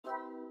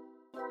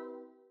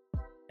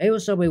Hey,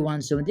 what's up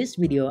everyone? So in this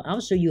video, I'll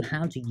show you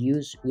how to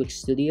use Wix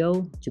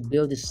Studio to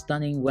build a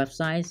stunning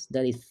website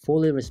that is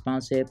fully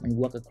responsive and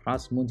work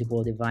across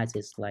multiple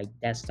devices like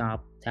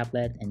desktop,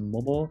 tablet, and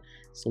mobile.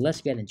 So let's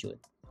get into it.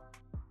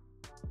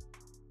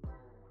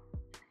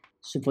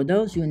 So for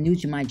those who are new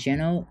to my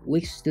channel,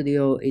 Wix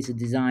Studio is a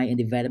design and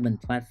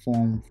development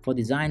platform for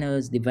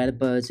designers,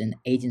 developers, and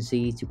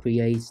agencies to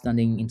create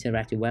stunning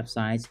interactive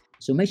websites.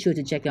 So make sure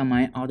to check out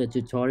my other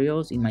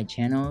tutorials in my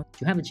channel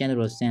to have a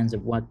general sense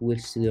of what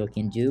Wix Studio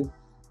can do.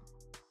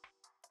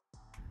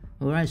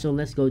 Alright, so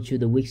let's go to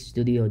the Wix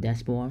Studio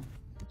dashboard.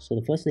 So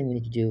the first thing we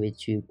need to do is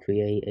to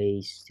create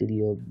a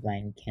studio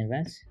blank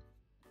canvas.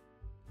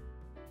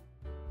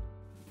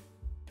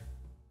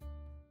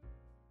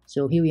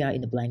 So here we are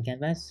in the blank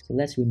canvas. So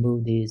let's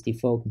remove these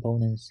default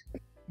components.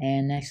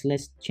 And next,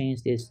 let's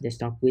change this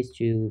desktop width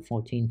to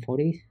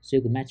 1440 so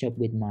it can match up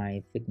with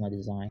my Figma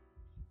design.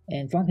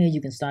 And from here, you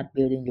can start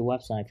building your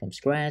website from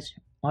scratch,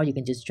 or you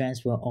can just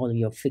transfer all of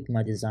your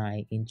Figma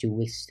design into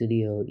Wix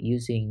Studio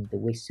using the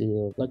Wix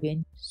Studio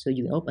plugin. So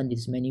you can open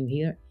this menu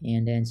here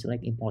and then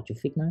select import to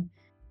Figma.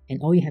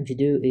 And all you have to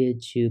do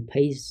is to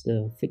paste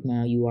the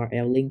Figma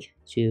URL link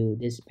to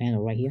this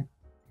panel right here.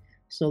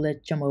 So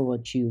let's jump over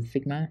to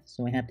Figma.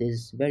 So I have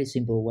this very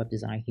simple web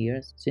design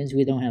here. Since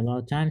we don't have a lot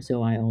of time,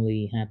 so I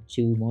only have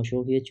two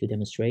modules here to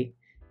demonstrate.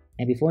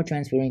 And before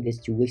transferring this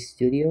to Wix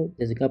Studio,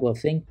 there's a couple of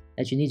things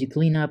that you need to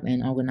clean up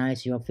and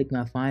organize your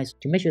Figma files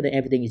to make sure that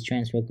everything is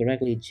transferred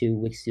correctly to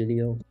Wix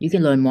Studio. You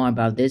can learn more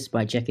about this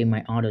by checking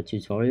my other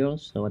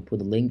tutorials, so I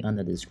put a link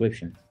under the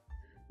description.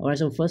 Alright,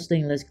 so first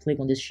thing, let's click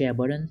on this share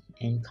button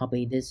and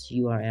copy this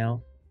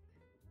URL.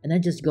 And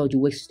then just go to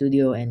Wix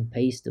Studio and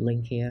paste the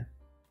link here.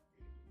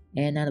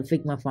 And now the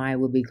Figma file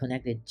will be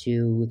connected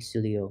to Wix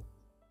Studio.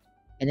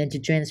 And then to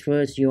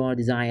transfer your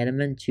design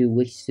element to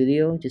Wix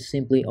Studio, just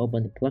simply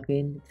open the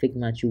plugin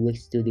Figma to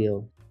Wix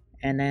Studio.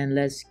 And then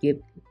let's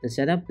skip the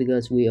setup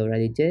because we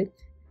already did.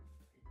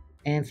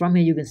 And from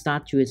here, you can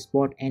start to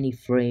export any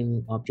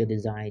frame of your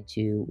design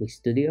to Wix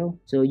Studio.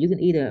 So you can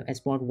either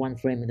export one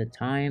frame at a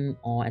time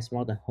or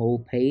export the whole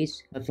page.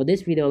 But for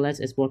this video,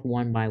 let's export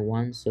one by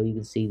one so you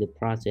can see the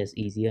process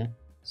easier.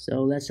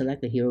 So let's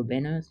select the hero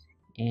banners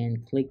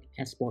and click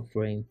export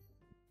frame.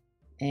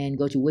 And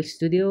go to Wix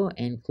Studio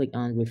and click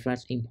on refresh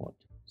import.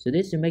 So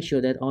this to make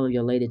sure that all of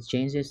your latest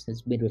changes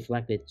has been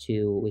reflected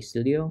to Wix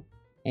Studio.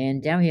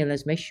 And down here,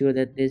 let's make sure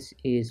that this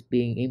is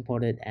being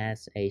imported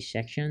as a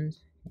section,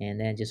 and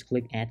then just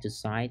click add to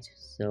site.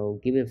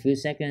 So give it a few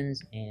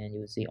seconds and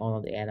you will see all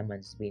of the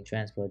elements being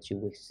transferred to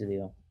Wix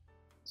Studio.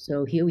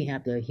 So here we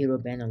have the hero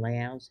banner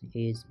layout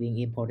is being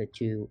imported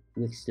to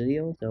Wix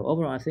Studio. So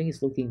overall, I think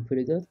it's looking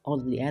pretty good. All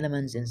of the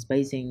elements and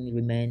spacing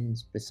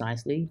remains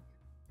precisely.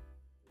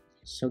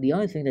 So the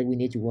only thing that we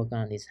need to work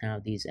on is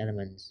how these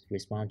elements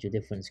respond to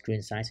different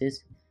screen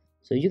sizes.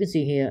 So you can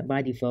see here,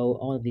 by default,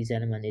 all of these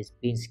elements is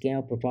being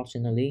scaled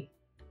proportionally.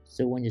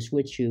 So when you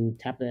switch to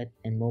tablet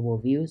and mobile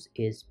views,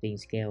 it's being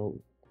scaled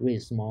really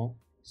small.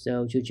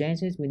 So to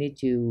change this, we need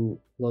to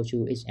go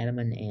to each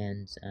element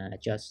and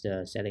adjust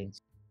the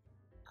settings.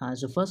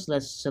 So first,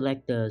 let's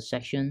select the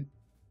section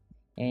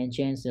and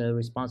change the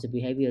responsive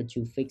behavior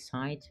to fixed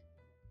height.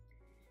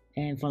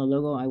 And for the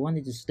logo, I want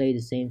it to stay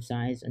the same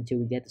size until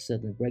we get a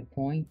certain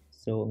breakpoint.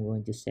 So I'm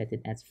going to set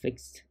it as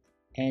fixed.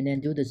 And then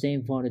do the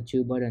same for the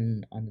two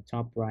buttons on the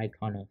top right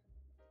corner.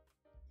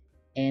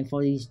 And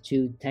for these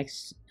two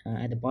texts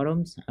at the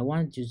bottoms, I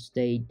want it to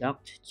stay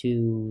docked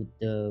to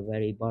the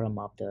very bottom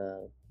of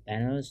the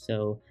banner.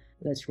 So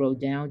let's scroll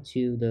down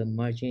to the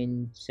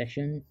margin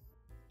section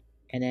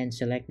and then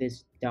select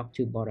this dock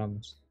to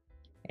bottoms.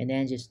 And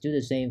then just do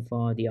the same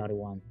for the other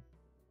one.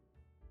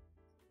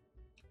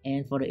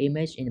 And for the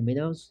image in the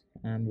middle,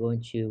 I'm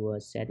going to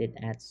set it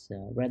as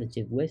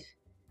relative width.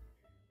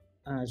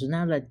 So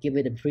now let's give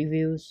it a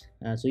previews.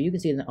 So you can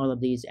see that all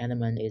of these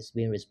elements is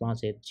being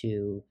responsive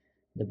to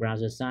the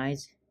browser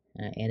size,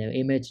 and the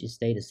image is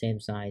stay the same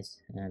size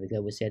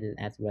because we set it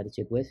as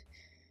relative width.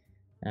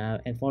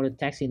 And for the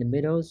text in the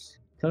middle,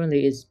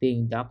 currently it's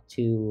being docked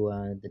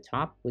to the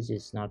top, which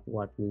is not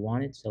what we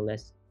wanted. So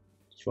let's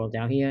scroll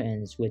down here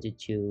and switch it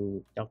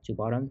to dock to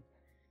bottom.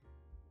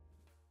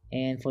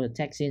 And for the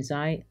text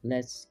inside,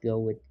 let's go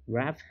with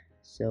wrap.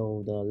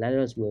 So the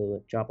letters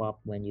will drop off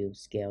when you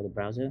scale the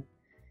browser.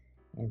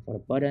 And for the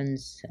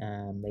buttons,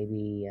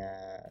 maybe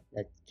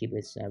let's keep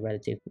its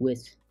relative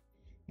width.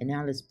 And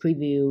now let's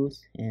preview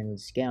and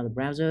scale the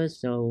browser.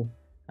 So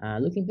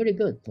looking pretty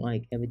good,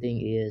 like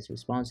everything is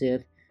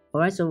responsive.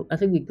 Alright, so I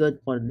think we're good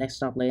for the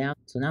desktop layout.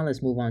 So now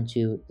let's move on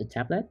to the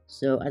tablet.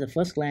 So at the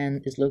first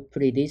glance, it looks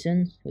pretty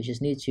decent. We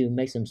just need to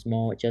make some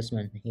small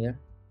adjustment here.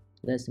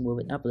 Let's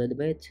move it up a little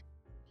bit.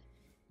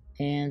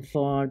 And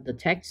for the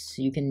text,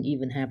 you can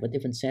even have a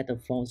different set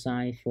of font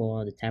size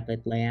for the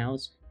tablet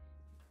layouts.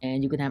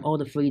 And you can have all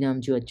the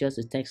freedom to adjust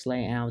the text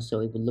layout so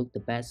it will look the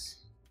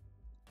best.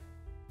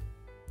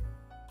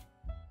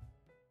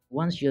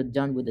 Once you're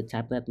done with the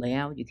tablet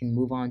layout, you can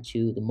move on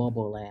to the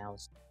mobile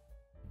layouts.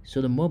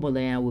 So the mobile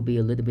layout will be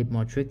a little bit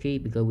more tricky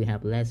because we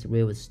have less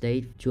real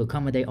estate to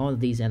accommodate all of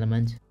these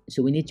elements.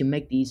 So we need to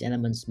make these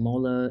elements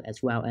smaller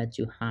as well as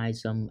to hide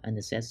some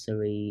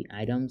unnecessary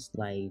items,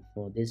 like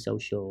for this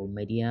social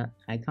media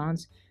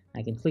icons.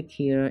 I can click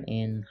here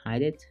and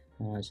hide it.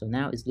 So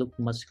now it's look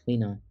much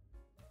cleaner.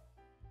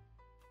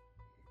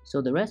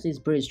 So the rest is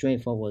pretty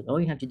straightforward.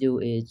 All you have to do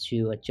is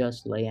to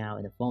adjust layout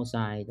and the font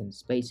size and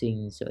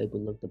spacing so it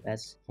will look the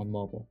best on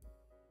mobile.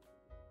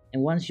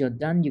 And once you're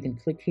done, you can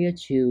click here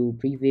to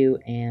preview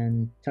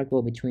and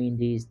toggle between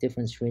these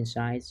different screen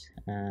sizes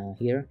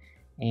here.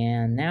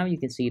 And now you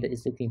can see that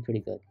it's looking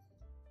pretty good.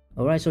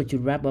 Alright, so to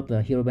wrap up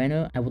the hero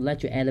banner, I would like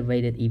to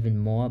elevate it even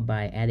more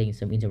by adding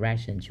some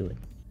interaction to it.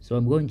 So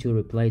I'm going to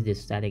replace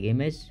this static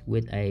image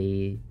with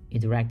a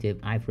interactive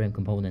iframe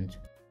component.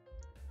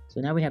 So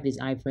now we have this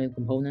iframe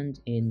component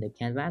in the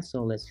canvas.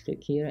 So let's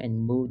click here and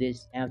move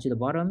this out to the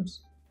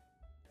bottoms.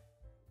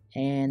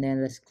 And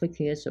then let's click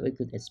here so it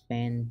could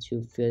expand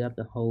to fill up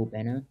the whole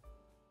banner.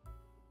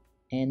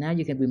 And now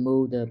you can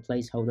remove the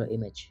placeholder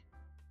image.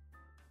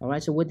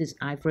 Alright, so with this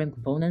iframe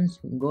components,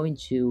 I'm going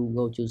to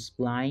go to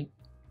Spline.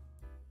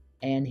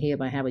 And here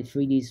I have a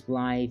 3D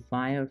Spline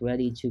file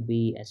ready to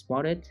be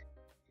exported.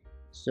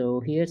 So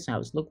here's how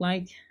it looks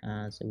like.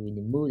 So we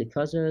remove the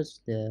cursors,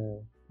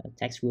 the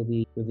text will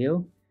be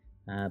revealed.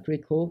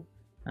 Pretty cool.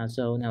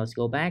 So now let's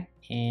go back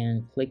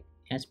and click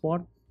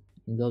export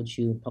and go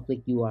to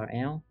public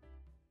URL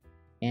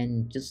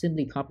and just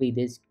simply copy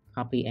this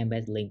copy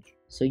embed link.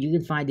 So you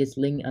can find this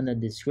link under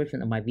the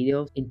description of my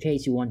video in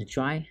case you want to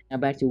try. Now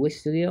back to Wix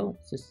Studio,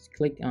 just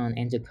click on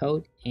enter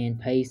code and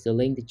paste the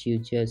link that you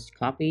just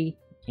copied,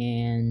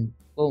 and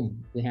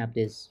boom, we have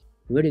this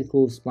really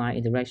cool Spline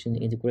interaction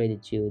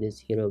integrated to this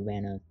hero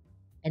banner.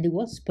 And it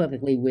works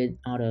perfectly with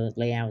other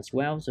layout as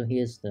well. So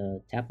here's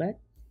the tablet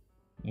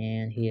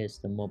and here's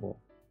the mobile.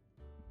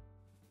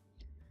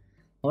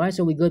 Alright,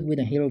 so we're good with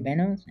the hero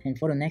banner, and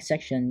for the next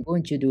section, we're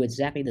going to do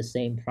exactly the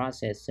same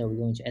process. So we're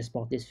going to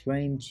export this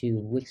frame to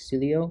Wix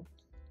Studio.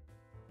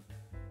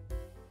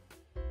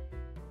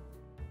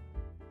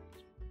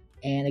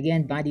 And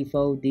again, by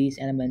default, this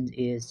element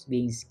is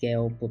being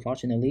scaled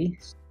proportionally.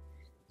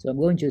 So I'm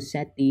going to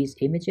set these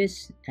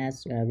images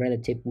as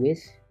relative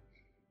width.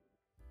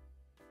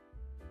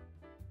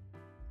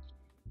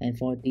 And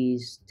for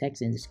these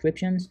text and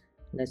descriptions,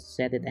 let's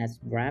set it as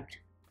wrapped.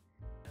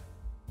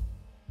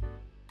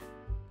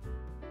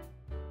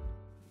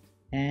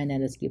 And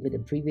then let's give it a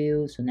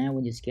preview. So now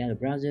when you scale the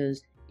browsers,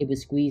 it will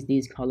squeeze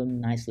these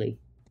columns nicely.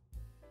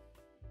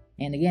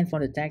 And again, for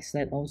the text,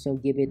 let's also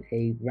give it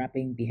a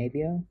wrapping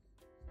behavior.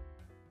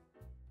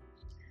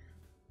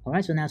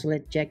 Alright, so now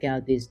let's check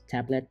out this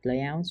tablet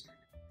layouts.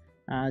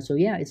 So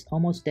yeah, it's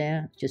almost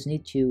there. Just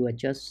need to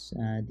adjust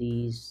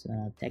these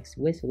text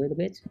width a little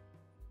bit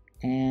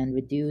and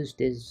reduce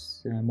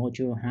this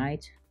module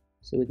height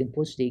so we can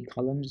push the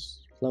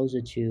columns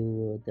closer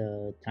to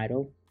the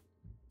title.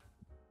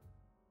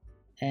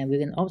 And we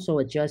can also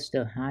adjust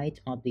the height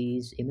of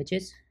these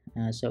images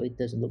so it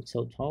doesn't look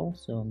so tall.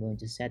 So I'm going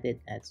to set it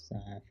at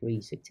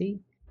 360.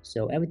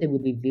 So everything will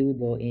be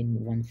viewable in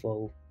one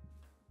fold.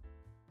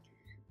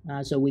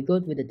 So we're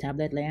good with the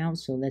tablet layout.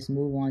 So let's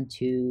move on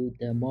to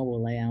the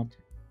mobile layout.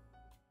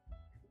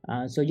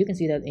 So you can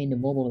see that in the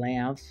mobile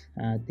layout,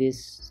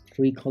 this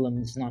 3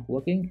 columns is not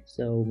working.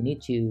 So we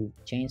need to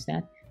change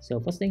that. So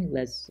first thing,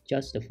 let's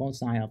adjust the font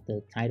size of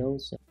the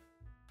titles.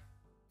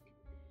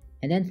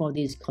 And then for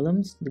these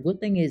columns, the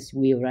good thing is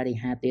we already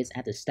have this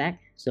at the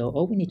stack. So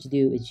all we need to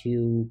do is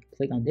to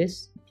click on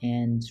this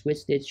and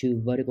switch it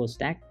to vertical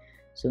stack.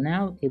 So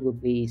now it will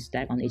be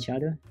stacked on each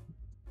other.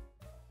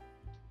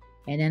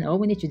 And then all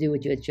we need to do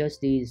is to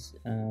adjust these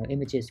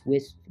images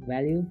width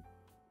value.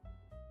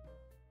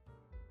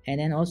 And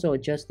then also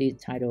adjust the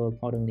title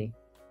accordingly.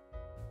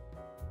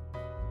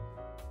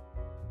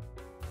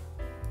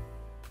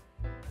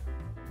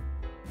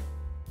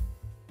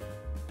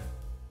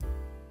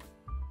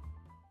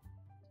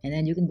 And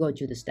then you can go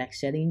to the stack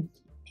setting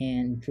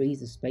and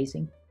increase the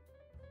spacing.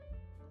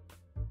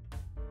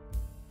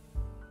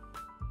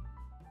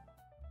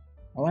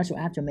 Alright, so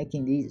after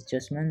making these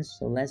adjustments,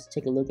 so let's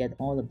take a look at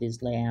all of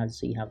these layouts,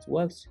 see how it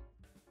works.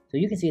 So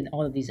you can see that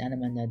all of these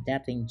elements are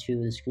adapting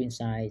to the screen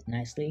size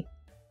nicely.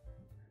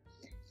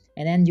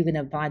 And then you can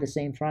apply the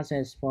same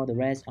process for the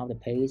rest of the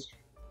page.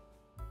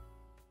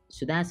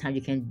 So that's how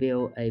you can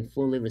build a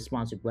fully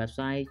responsive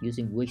website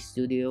using Wix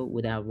Studio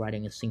without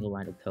writing a single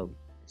line of code.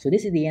 So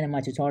this is the end of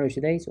my tutorial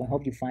today, so I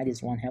hope you find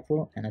this one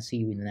helpful, and I'll see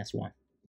you in the next one.